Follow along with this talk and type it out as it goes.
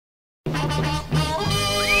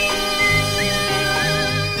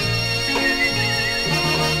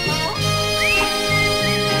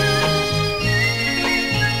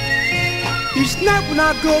Each night when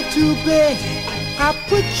I go to bed, I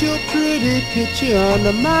put your pretty picture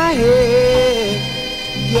under my head.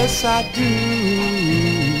 Yes, I do.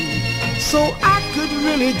 So I could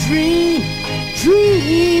really dream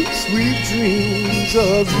sweet dreams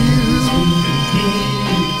of you.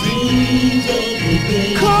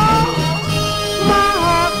 Cause my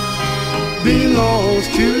heart belongs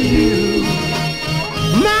to you.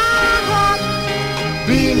 My heart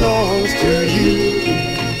belongs to you.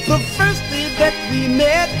 The first day that we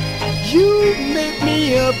met, you made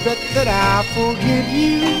me a bet that I forgive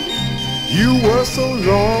you. You were so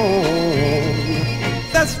wrong.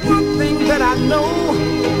 That's one thing that I know.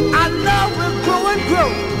 I love will grow and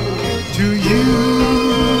grow to you.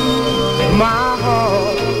 My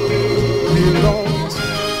heart belongs.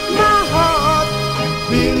 My heart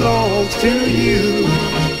belongs to you.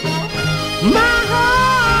 My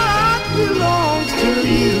heart belongs to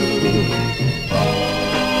you.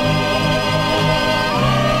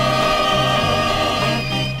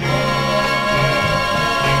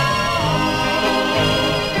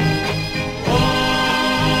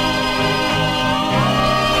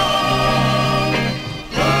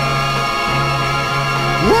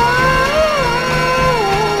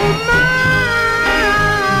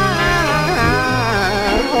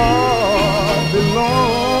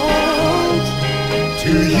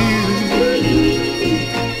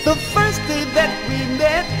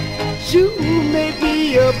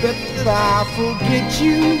 Bet that I forget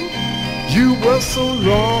you. You were so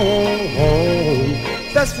wrong.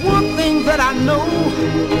 That's one thing that I know.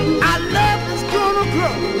 Our love is gonna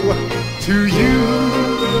grow to you.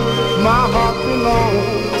 My heart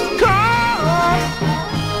belongs. Cause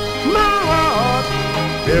my heart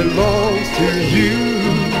belongs to you.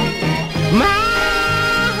 My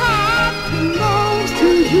heart belongs to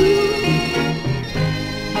you.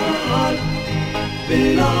 My heart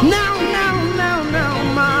belongs. Now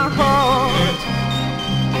my heart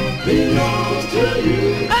belongs to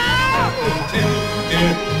you. Oh.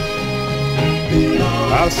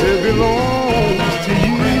 I said belongs.